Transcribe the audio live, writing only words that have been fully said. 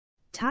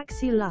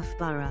Taxi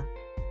Loughborough.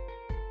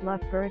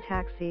 Loughborough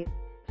Taxi,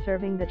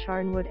 serving the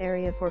Charnwood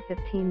area for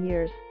 15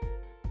 years.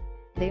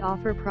 They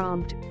offer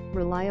prompt,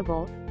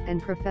 reliable,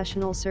 and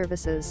professional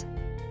services.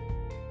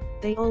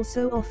 They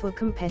also offer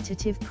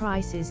competitive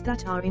prices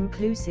that are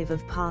inclusive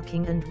of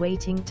parking and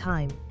waiting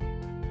time.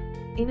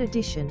 In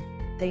addition,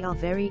 they are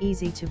very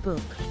easy to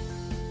book.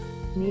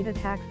 Need a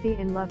taxi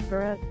in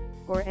Loughborough,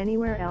 or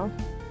anywhere else?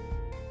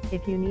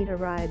 If you need a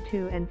ride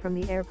to and from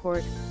the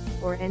airport,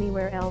 or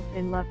anywhere else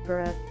in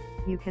Loughborough,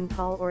 you can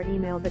call or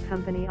email the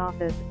company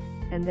office,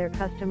 and their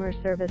customer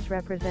service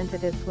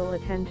representatives will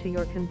attend to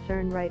your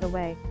concern right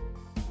away.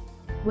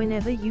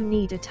 Whenever you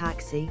need a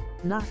taxi,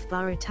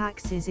 Loughborough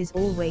Taxis is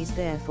always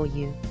there for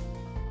you.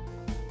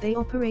 They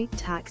operate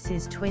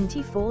taxis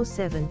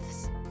 24/7,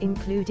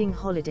 including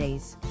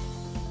holidays.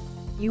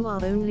 You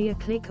are only a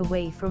click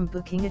away from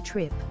booking a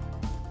trip.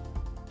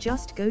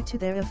 Just go to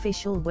their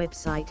official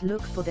website,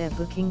 look for their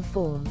booking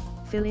form,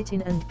 fill it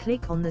in and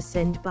click on the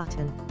send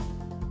button.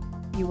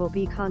 You will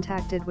be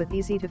contacted with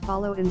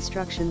easy-to-follow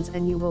instructions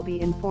and you will be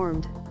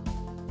informed.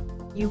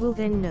 You will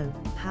then know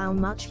how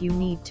much you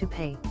need to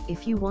pay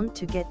if you want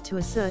to get to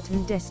a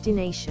certain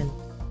destination.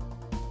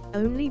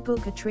 Only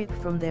book a trip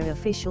from their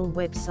official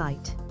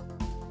website.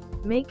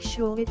 Make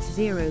sure it's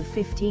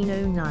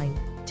 01509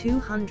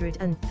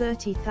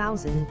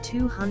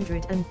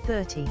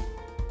 230,230.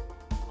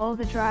 All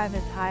the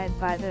drivers hired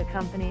by the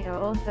company are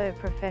also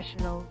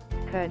professional,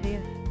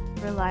 courteous,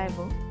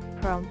 reliable,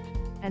 prompt,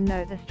 and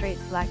know the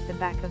streets like the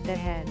back of their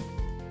hand.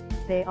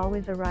 They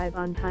always arrive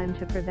on time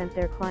to prevent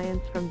their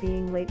clients from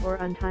being late or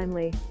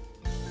untimely.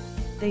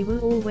 They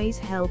will always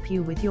help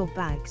you with your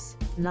bags,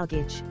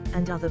 luggage,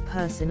 and other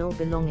personal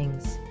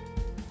belongings.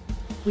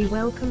 We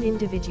welcome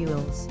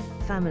individuals,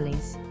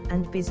 families,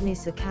 and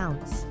business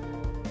accounts.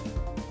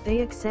 They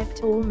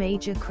accept all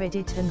major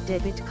credit and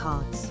debit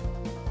cards.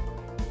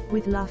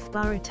 With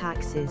Loughborough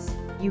Taxis,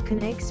 you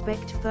can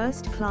expect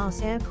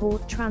first-class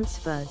airport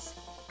transfers,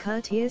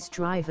 courteous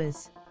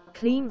drivers,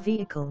 clean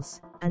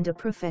vehicles, and a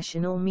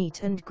professional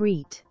meet and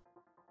greet.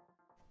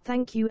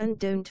 Thank you, and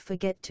don't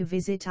forget to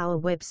visit our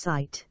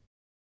website.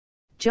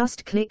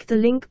 Just click the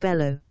link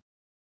below.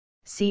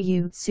 See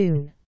you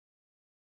soon.